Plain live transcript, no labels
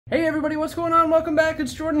Hey everybody, what's going on? Welcome back,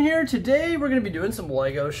 it's Jordan here. Today we're going to be doing some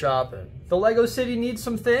Lego shopping. The Lego City needs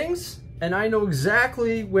some things, and I know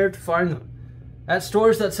exactly where to find them. At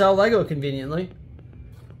stores that sell Lego conveniently.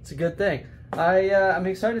 It's a good thing. I'm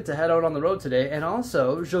excited to head out on the road today, and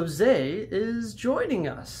also Jose is joining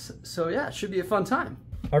us. So yeah, it should be a fun time.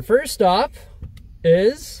 Our first stop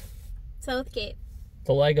is... Southgate.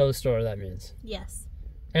 The Lego store, that means. Yes.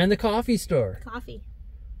 And the coffee store. Coffee.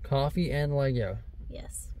 Coffee and Lego.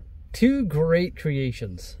 Yes. Two great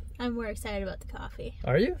creations. I'm more excited about the coffee.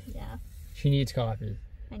 Are you? Yeah. She needs coffee.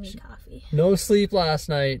 I need coffee. No sleep last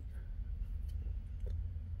night.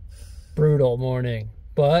 Brutal morning.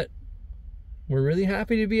 But we're really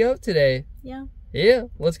happy to be out today. Yeah. Yeah,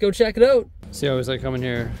 let's go check it out. See, I always like coming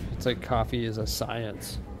here. It's like coffee is a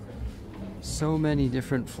science. So many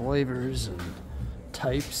different flavors and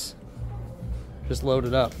types. Just load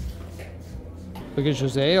it up. Look at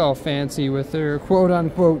Jose all fancy with her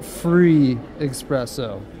quote-unquote free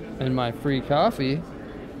espresso and my free coffee.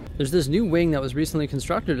 There's this new wing that was recently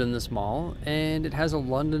constructed in this mall, and it has a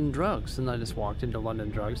London Drugs. And I just walked into London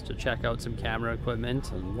Drugs to check out some camera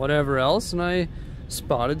equipment and whatever else, and I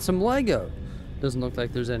spotted some Lego. Doesn't look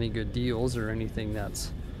like there's any good deals or anything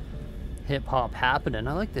that's hip-hop happening.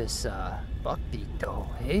 I like this Buckbeak though,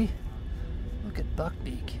 hey? Look at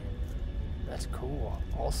Buckbeak. That's cool.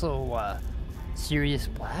 Also, Sirius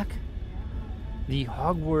Black, the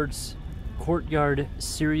Hogwarts Courtyard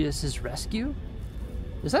Sirius's Rescue.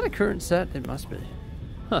 Is that a current set? It must be.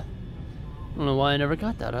 Huh. I don't know why I never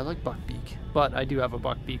got that. I like Buckbeak, but I do have a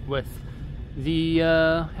Buckbeak with the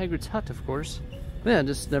Hagrid's Hut, of course. Man,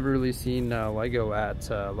 just never really seen Lego at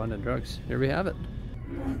London Drugs. Here we have it.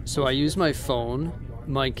 So I use my phone,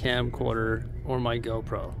 my camcorder, or my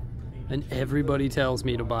GoPro, and everybody tells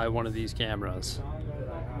me to buy one of these cameras.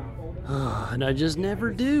 And I just never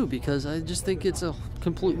do, because I just think it's a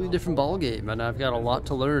completely different ballgame, and I've got a lot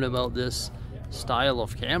to learn about this style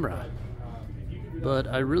of camera. But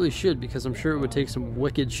I really should, because I'm sure it would take some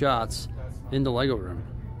wicked shots in the Lego room.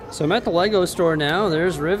 So I'm at the Lego store now.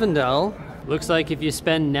 There's Rivendell. Looks like if you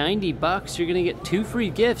spend 90 bucks, you're gonna get 2 free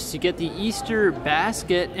gifts. You get the Easter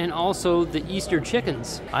basket and also the Easter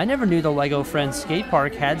chickens. I never knew the Lego Friends skate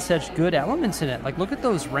park had such good elements in it. Like, look at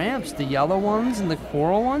those ramps, the yellow ones and the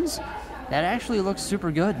coral ones. That actually looks super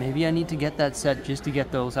good. Maybe I need to get that set just to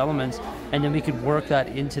get those elements, and then we could work that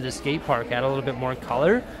into the skate park, add a little bit more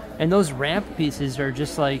color. And those ramp pieces are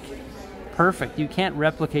just like perfect. You can't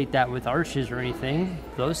replicate that with arches or anything.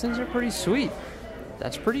 Those things are pretty sweet.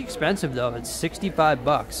 That's pretty expensive though. It's 65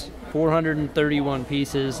 bucks. 431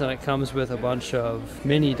 pieces, and it comes with a bunch of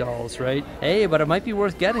mini dolls, right? Hey, but it might be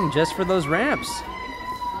worth getting just for those ramps.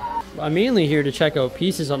 I'm mainly here to check out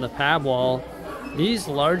pieces on the pab wall. These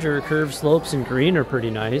larger curved slopes in green are pretty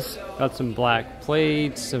nice. Got some black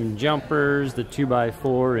plates, some jumpers, the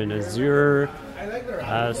 2x4 in azure,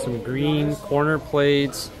 some green corner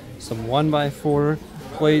plates, some 1x4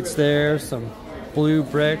 plates there, some blue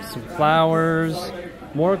bricks, some flowers,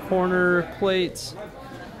 more corner plates.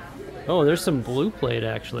 Oh, there's some blue plate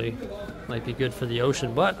actually. Might be good for the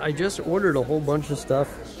ocean, but I just ordered a whole bunch of stuff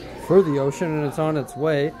for the ocean and it's on its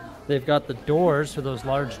way. They've got the doors for those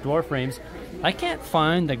large door frames. I can't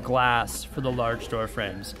find the glass for the large door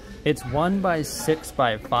frames. It's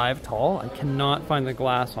 1x6x5 tall. I cannot find the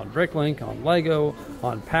glass on Bricklink, on Lego,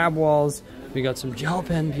 on pab walls. We got some gel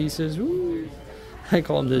pen pieces. Ooh. I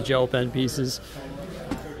call them the gel pen pieces.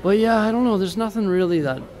 But yeah, I don't know. There's nothing really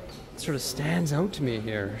that sort of stands out to me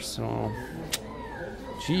here. So,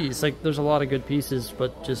 geez, like there's a lot of good pieces,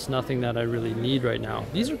 but just nothing that I really need right now.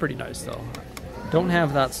 These are pretty nice though. Don't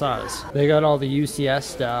have that size. They got all the UCS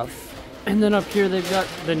stuff. And then up here they've got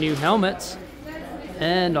the new helmets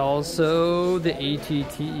and also the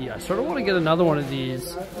ATT. I sort of want to get another one of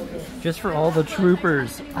these just for all the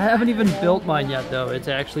troopers. I haven't even built mine yet though. It's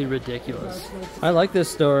actually ridiculous. I like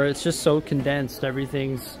this store. It's just so condensed.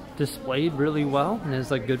 Everything's displayed really well and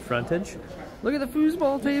has like good frontage. Look at the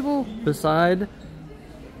foosball table beside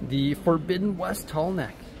the Forbidden West tall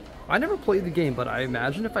neck. I never played the game, but I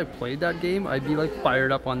imagine if I played that game, I'd be like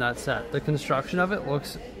fired up on that set. The construction of it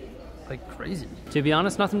looks like crazy. To be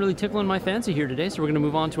honest, nothing really tickling my fancy here today, so we're gonna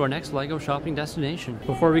move on to our next Lego shopping destination.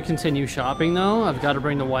 Before we continue shopping though, I've got to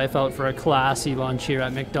bring the wife out for a classy lunch here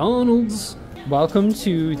at McDonald's. Welcome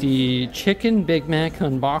to the Chicken Big Mac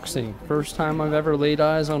unboxing. First time I've ever laid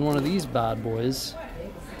eyes on one of these bad boys.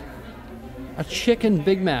 A Chicken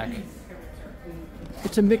Big Mac.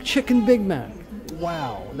 It's a McChicken Big Mac.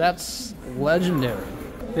 Wow, that's legendary.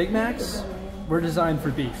 Big Macs were designed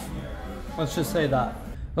for beef. Let's just say that.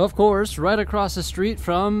 Of course, right across the street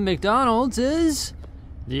from McDonald's is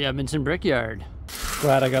the Edmonton Brickyard.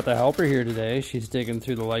 Glad I got the helper here today. She's digging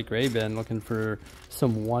through the light gray bin looking for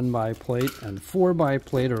some 1x plate and 4x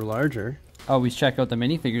plate or larger. Always check out the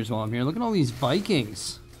minifigures while I'm here. Look at all these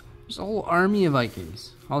Vikings. There's a whole army of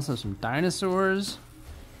Vikings. Also some dinosaurs.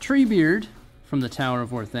 Treebeard from the Tower of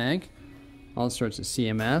Orthanc. All sorts of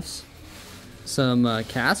CMFs. Some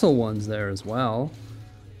castle ones there as well.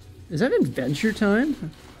 Is that Adventure Time?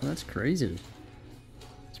 Oh, that's crazy.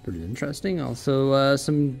 It's pretty interesting. Also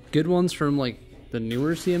some good ones from like the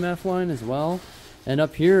newer CMF line as well. And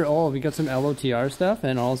up here, oh, we got some LOTR stuff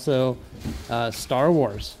and also Star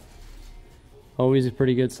Wars. Always a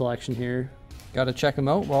pretty good selection here. Gotta check them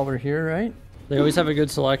out while we're here, right? They always have a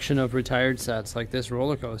good selection of retired sets like this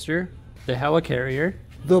roller coaster, the Helicarrier,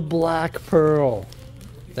 the Black Pearl.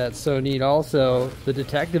 That's so neat. Also, the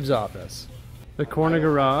Detective's Office, the Corner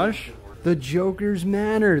Garage, the Joker's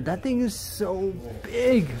Manor. That thing is so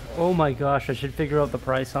big. Oh my gosh, I should figure out the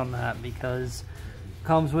price on that because it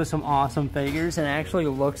comes with some awesome figures and actually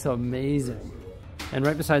looks amazing. And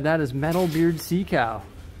right beside that is Metal Beard Sea Cow.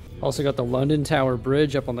 Also got the London Tower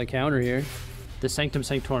Bridge up on the counter here. The Sanctum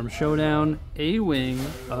Sanctorum Showdown, A-Wing,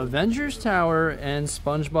 Avengers Tower, and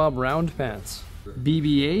SpongeBob Round Pants.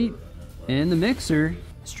 BB-8, and the Mixer.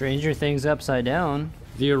 Stranger Things Upside Down.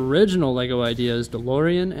 The original LEGO Ideas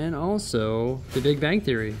DeLorean, and also The Big Bang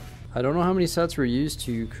Theory. I don't know how many sets were used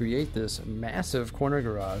to create this massive corner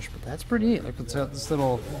garage, but that's pretty neat. Look, it's got this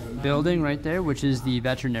little building right there, which is the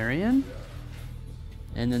veterinarian.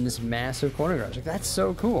 And then this massive corner garage. Like, that's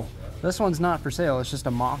so cool. This one's not for sale, it's just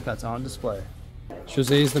a mock that's on display.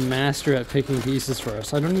 Jose's the master at picking pieces for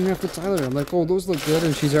us. I don't even have to tell her. I'm like, oh, those look good,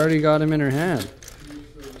 and she's already got them in her hand.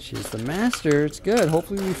 She's the master. It's good.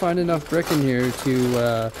 Hopefully we find enough brick in here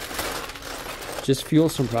to just fuel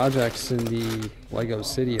some projects in the LEGO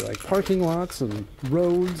city, like parking lots and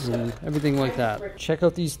roads and everything like that. Check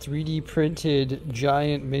out these 3D printed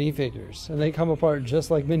giant minifigures, and they come apart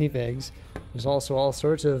just like minifigs. There's also all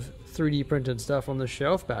sorts of 3D printed stuff on the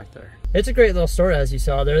shelf back there. It's a great little store, as you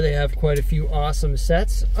saw there. They have quite a few awesome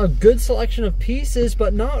sets, a good selection of pieces,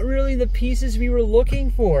 but not really the pieces we were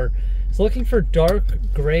looking for. I was looking for dark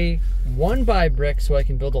gray 1x brick so I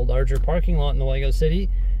can build a larger parking lot in the LEGO city,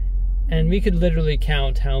 and we could literally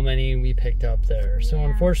count how many we picked up there. So yeah,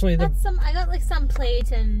 unfortunately, I got like some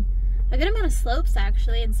plate and a good amount of slopes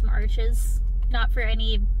actually, and some arches. Not for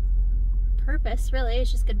any purpose really,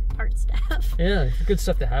 it's just good parts to have. Yeah, good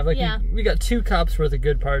stuff to have. Like yeah. we got 2 cups worth of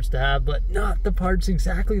good parts to have, but not the parts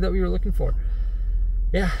exactly that we were looking for.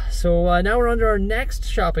 Yeah, so now we're on to our next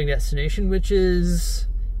shopping destination, which is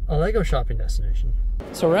a LEGO shopping destination.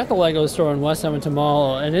 So we're at the LEGO store in West Edmonton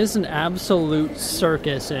Mall, and it is an absolute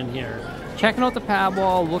circus in here. Checking out the pad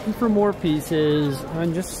wall, looking for more pieces,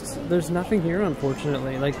 and just, there's nothing here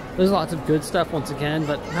unfortunately. Like, there's lots of good stuff once again,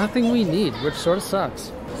 but nothing we need, which sort of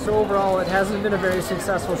sucks. So overall, it hasn't been a very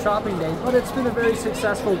successful shopping day, but it's been a very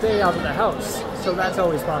successful day out of the house. So that's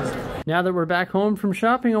always positive. Now that we're back home from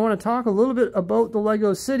shopping, I want to talk a little bit about the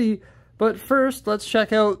LEGO city, but first, let's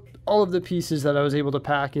check out all of the pieces that I was able to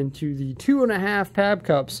pack into the 2.5 pab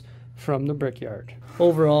cups from the Brickyard.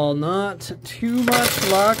 Overall, not too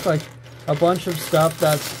much luck, like a bunch of stuff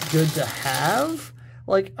that's good to have,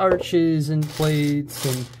 like arches and plates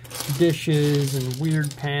and dishes and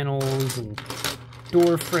weird panels and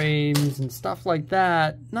door frames and stuff like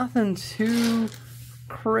that. Nothing too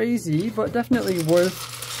crazy, but definitely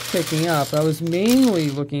worth picking up. I was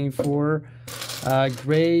mainly looking for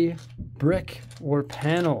gray brick or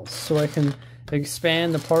panels so I can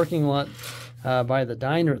expand the parking lot by the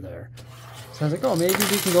diner there. So I was like, oh, maybe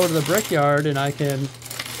we can go to the Brickyard and I can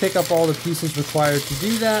pick up all the pieces required to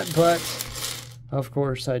do that, but of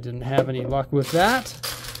course I didn't have any luck with that.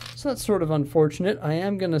 So that's sort of unfortunate. I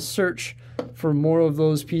am going to search for more of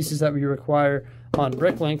those pieces that we require on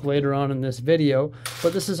Bricklink later on in this video,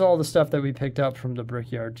 but this is all the stuff that we picked up from the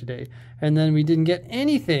Brickyard today. And then we didn't get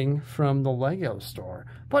anything from the LEGO store,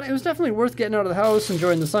 but it was definitely worth getting out of the house,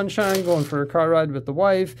 enjoying the sunshine, going for a car ride with the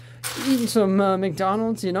wife, eating some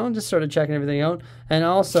McDonald's, you know, and just started checking everything out. And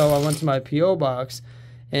also I went to my P.O. box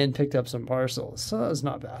and picked up some parcels, so that was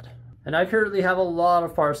not bad. And I currently have a lot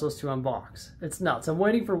of parcels to unbox. It's nuts. I'm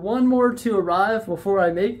waiting for one more to arrive before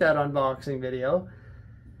I make that unboxing video.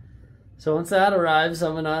 So once that arrives,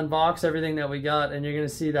 I'm going to unbox everything that we got, and you're going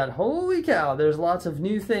to see that, holy cow, there's lots of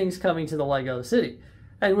new things coming to the LEGO city.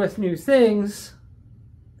 And with new things,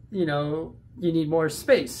 you know, you need more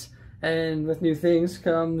space. And with new things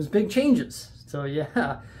comes big changes. So yeah,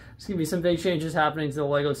 there's going to be some big changes happening to the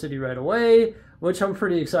LEGO city right away, which I'm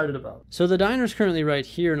pretty excited about. So the diner's currently right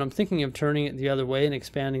here, and I'm thinking of turning it the other way and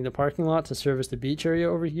expanding the parking lot to service the beach area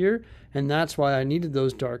over here, and that's why I needed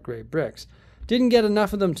those dark gray bricks. Didn't get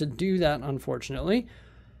enough of them to do that, unfortunately.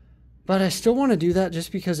 But I still want to do that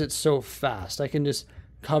just because it's so fast. I can just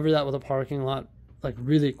cover that with a parking lot like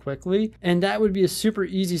really quickly. And that would be a super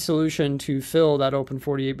easy solution to fill that open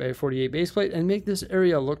 48 by 48 base plate and make this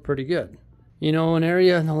area look pretty good. You know, an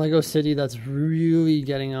area in the Lego City that's really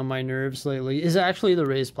getting on my nerves lately is actually the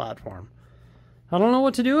raised platform. I don't know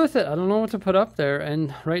what to do with it. I don't know what to put up there.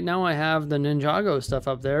 And right now I have the Ninjago stuff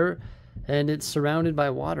up there and it's surrounded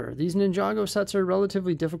by water. These Ninjago sets are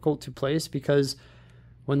relatively difficult to place because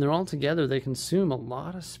when they're all together, they consume a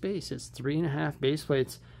lot of space. It's 3.5 base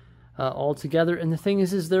plates all together. And the thing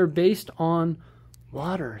is they're based on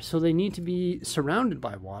water. So they need to be surrounded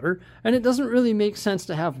by water. And it doesn't really make sense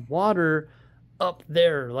to have water up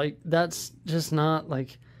there. Like, that's just not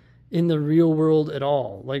like in the real world at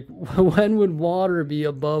all. Like, when would water be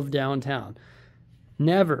above downtown?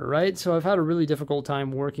 Never, right? So I've had a really difficult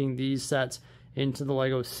time working these sets into the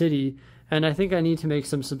Lego City, and I think I need to make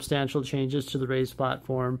some substantial changes to the raised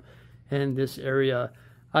platform in this area.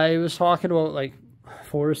 I was talking about like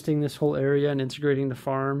foresting this whole area and integrating the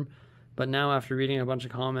farm, but now after reading a bunch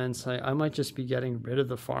of comments, I might just be getting rid of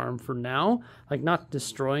the farm for now. Like, not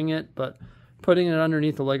destroying it, but putting it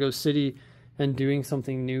underneath the Lego City and doing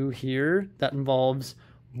something new here that involves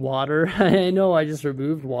water. I know I just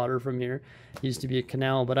removed water from here. It used to be a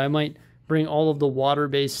canal, but I might bring all of the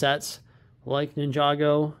water-based sets like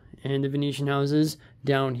Ninjago and the Venetian houses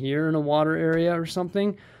down here in a water area or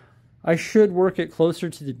something. I should work it closer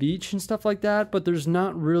to the beach and stuff like that, but there's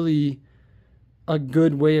not really a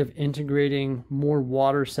good way of integrating more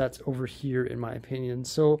water sets over here, in my opinion.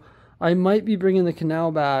 So I might be bringing the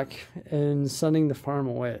canal back and sending the farm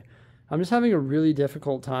away. I'm just having a really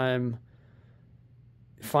difficult time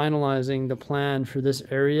finalizing the plan for this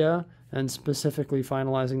area and specifically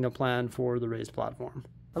finalizing the plan for the raised platform.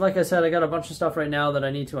 And like I said, I got a bunch of stuff right now that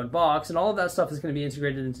I need to unbox, and all of that stuff is going to be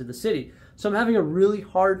integrated into the city. So I'm having a really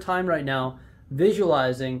hard time right now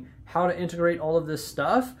visualizing how to integrate all of this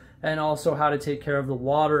stuff and also how to take care of the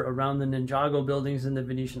water around the Ninjago buildings and the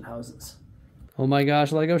Venetian houses. Oh my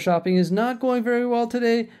gosh, Lego shopping is not going very well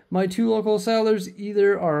today. My 2 local sellers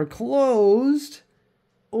either are closed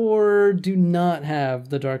or do not have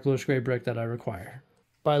the dark bluish gray brick that I require.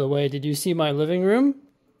 By the way, did you see my living room?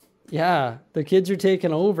 Yeah, the kids are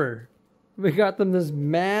taking over. We got them this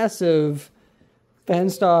massive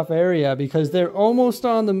fenced off area because they're almost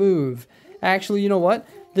on the move. Actually, you know what?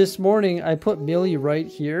 This morning I put Millie right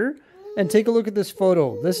here, and take a look at this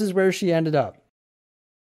photo. This is where she ended up.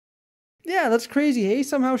 Yeah, that's crazy, hey?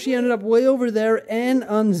 Somehow she ended up way over there and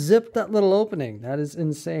unzipped that little opening. That is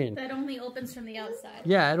insane. That only opens from the outside.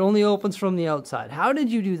 Yeah, it only opens from the outside. How did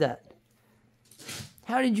you do that?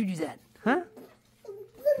 How did you do that? Huh?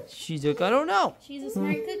 She's like, I don't know. She's a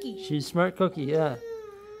smart cookie. She's a smart cookie, yeah.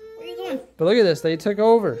 Where are you going? But look at this, they took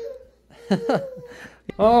over.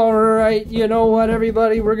 All right, you know what,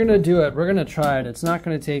 everybody? We're going to do it. We're going to try it. It's not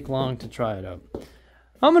going to take long to try it out.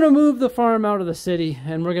 I'm going to move the farm out of the city,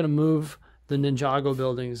 and we're going to move the Ninjago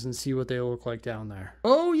buildings and see what they look like down there.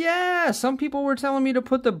 Oh, yeah! Some people were telling me to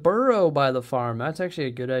put the burrow by the farm. That's actually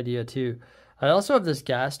a good idea, too. I also have this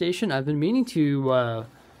gas station. I've been meaning to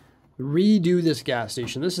redo this gas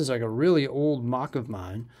station. This is like a really old mock of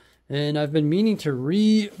mine, and I've been meaning to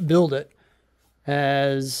rebuild it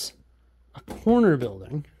as a corner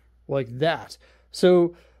building like that.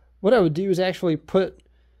 So what I would do is actually put,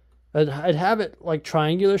 I'd have it like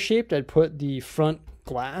triangular shaped. I'd put the front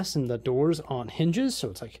glass and the doors on hinges, so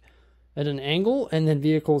it's like at an angle, and then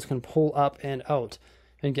vehicles can pull up and out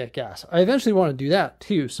and get gas. I eventually want to do that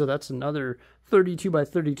too, so that's another 32 by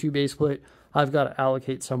 32 base plate I've got to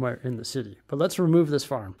allocate somewhere in the city. But let's remove this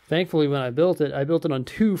farm. Thankfully, when I built it on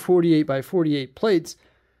 2 48 by 48 plates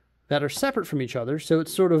that are separate from each other, so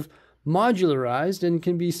it's sort of modularized and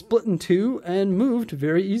can be split in two and moved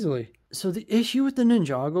very easily. So the issue with the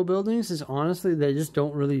Ninjago buildings is honestly they just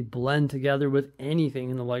don't really blend together with anything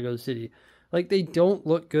in the Lego City. Like, they don't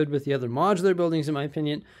look good with the other modular buildings, in my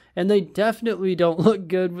opinion, and they definitely don't look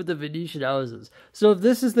good with the Venetian houses. So if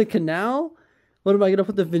this is the canal, what am I going to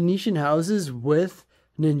put the Venetian houses with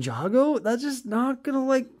Ninjago? That's just not going to,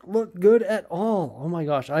 like, look good at all. Oh my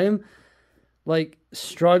gosh, I am, like,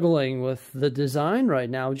 struggling with the design right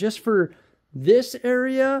now just for this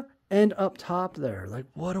area and up top there. Like,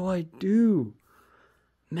 what do I do?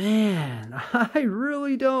 Man, I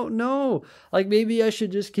really don't know. Like, maybe I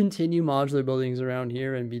should just continue modular buildings around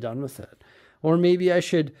here and be done with it. Or maybe I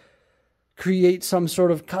should create some sort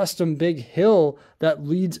of custom big hill that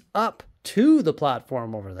leads up to the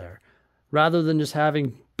platform over there, rather than just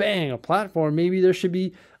having bang, a platform. Maybe there should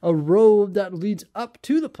be a road that leads up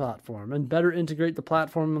to the platform and better integrate the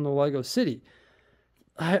platform in the Lego city.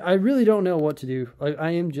 I really don't know what to do. Like,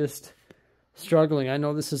 I am just struggling. I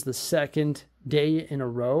know this is the second day in a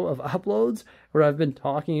row of uploads where I've been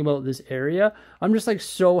talking about this area. I'm just like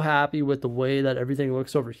so happy with the way that everything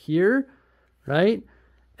looks over here, right?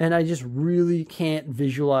 And I just really can't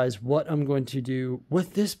visualize what I'm going to do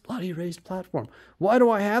with this bloody raised platform. Why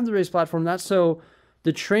do I have the raised platform? That's so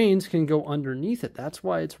the trains can go underneath it. That's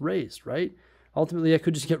why it's raised, right? Ultimately, I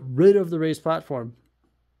could just get rid of the raised platform,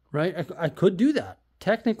 right? I could do that.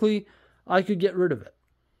 Technically, I could get rid of it.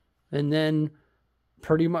 And then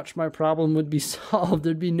pretty much my problem would be solved.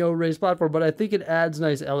 There'd be no raised platform. But I think it adds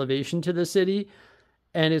nice elevation to the city.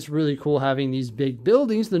 And it's really cool having these big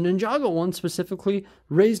buildings, the Ninjago one specifically,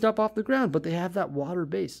 raised up off the ground. But they have that water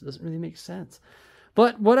base. It doesn't really make sense.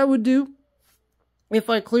 But what I would do if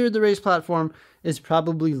I cleared the raised platform is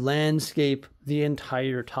probably landscape the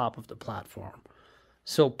entire top of the platform.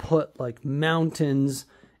 So put like mountains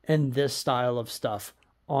and this style of stuff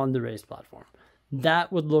on the raised platform.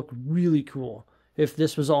 That would look really cool. If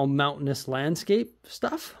this was all mountainous landscape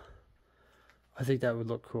stuff, I think that would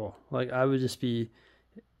look cool. Like, I would just be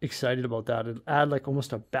excited about that. It'd add like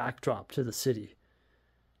almost a backdrop to the city.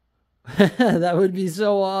 That would be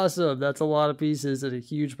so awesome. That's a lot of pieces and a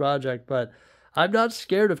huge project, but I'm not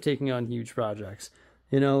scared of taking on huge projects.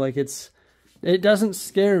 You know, like it doesn't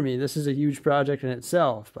scare me. This is a huge project in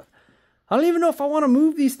itself, but I don't even know if I want to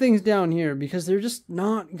move these things down here because they're just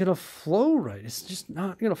not going to flow right. It's just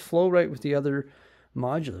not going to flow right with the other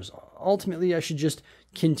modulars. Ultimately, I should just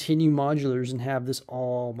continue modulars and have this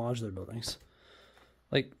all modular buildings.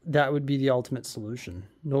 Like, that would be the ultimate solution.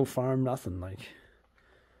 No farm, nothing. Like,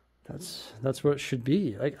 that's what it should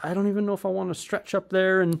be. Like, I don't even know if I want to stretch up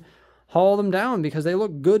there and haul them down because they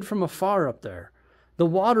look good from afar up there. The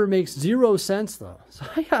water makes zero sense, though. So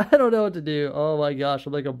I don't know what to do. Oh, my gosh.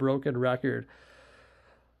 I'm like a broken record.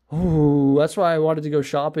 Oh, that's why I wanted to go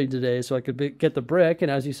shopping today so I could get the brick. And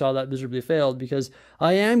as you saw, that miserably failed because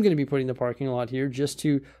I am going to be putting the parking lot here just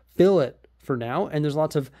to fill it for now. And there's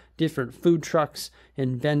lots of different food trucks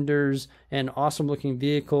and vendors and awesome-looking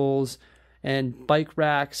vehicles and bike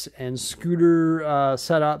racks and scooter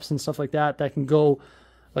setups and stuff like that that can go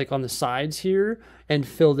like on the sides here and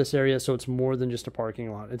fill this area so it's more than just a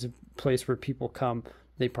parking lot. It's a place where people come,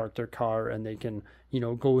 they park their car, and they can, you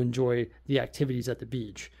know, go enjoy the activities at the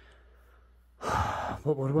beach.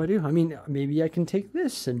 But what do? I mean, maybe I can take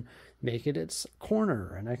this and make it its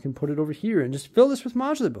corner, and I can put it over here and just fill this with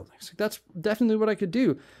modular buildings. That's definitely what I could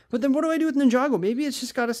do. But then what do I do with Ninjago? Maybe it's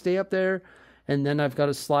just got to stay up there, and then I've got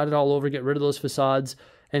to slide it all over, get rid of those facades,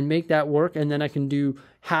 and make that work. And then I can do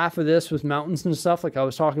half of this with mountains and stuff like I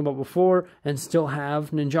was talking about before and still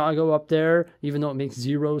have Ninjago up there, even though it makes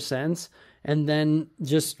zero sense. And then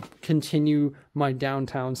just continue my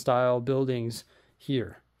downtown style buildings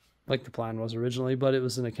here, like the plan was originally, but it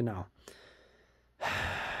was in a canal.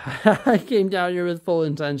 I came down here with full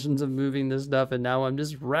intentions of moving this stuff, and now I'm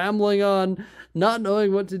just rambling on, not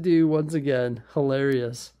knowing what to do once again.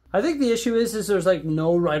 Hilarious. I think the issue is there's like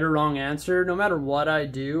no right or wrong answer. No matter what I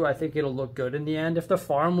do, I think it'll look good in the end. If the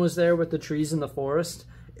farm was there with the trees in the forest,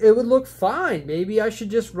 it would look fine. Maybe I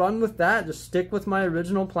should just run with that, just stick with my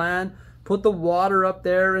original plan, put the water up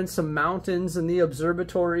there and some mountains and the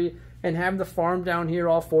observatory, and have the farm down here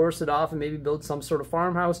all forested off and maybe build some sort of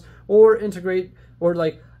farmhouse or integrate or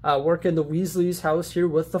like work in the Weasley's house here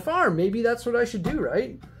with the farm. Maybe that's what I should do,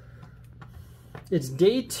 right? It's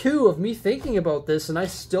day 2 of me thinking about this, and I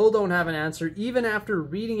still don't have an answer. Even after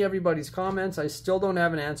reading everybody's comments, I still don't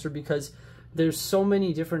have an answer because there's so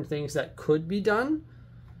many different things that could be done,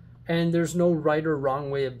 and there's no right or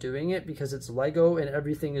wrong way of doing it because it's Lego and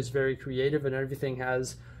everything is very creative and everything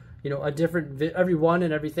has, you know, a different, everyone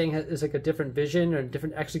and everything is like a different vision or a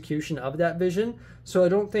different execution of that vision. So I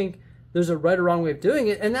don't think there's a right or wrong way of doing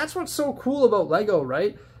it. And that's what's so cool about Lego,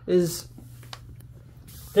 right? Is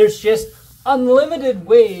there's just unlimited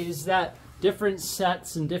ways that different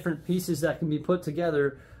sets and different pieces that can be put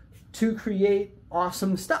together to create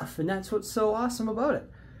awesome stuff. And that's what's so awesome about it.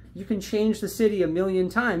 You can change the city a million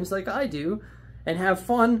times like I do and have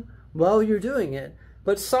fun while you're doing it.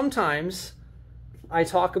 But sometimes I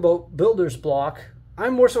talk about builder's block.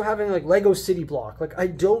 I'm more so having like Lego city block. Like, I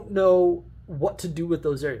don't know what to do with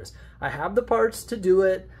those areas. I have the parts to do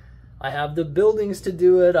it. I have the buildings to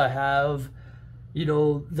do it. I have, you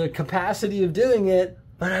know, the capacity of doing it,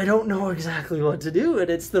 but I don't know exactly what to do. And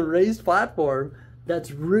it's the raised platform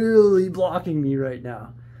that's really blocking me right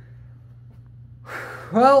now.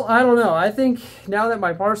 Well, I don't know. I think now that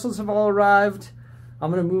my parcels have all arrived,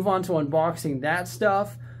 I'm going to move on to unboxing that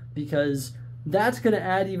stuff. because that's going to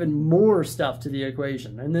add even more stuff to the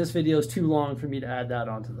equation. And this video is too long for me to add that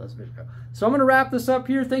onto this video. So I'm going to wrap this up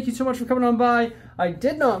here. Thank you so much for coming on by. I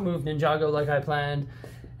did not move Ninjago like I planned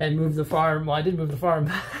and move the farm. Well, I did move the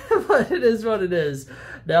farm, but it is what it is.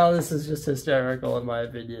 Now this is just hysterical in my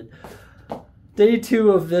opinion. Day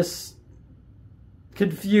 2 of this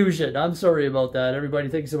confusion. I'm sorry about that. Everybody,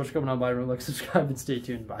 thank you so much for coming on by. Remember, like, subscribe, and stay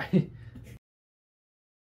tuned. Bye.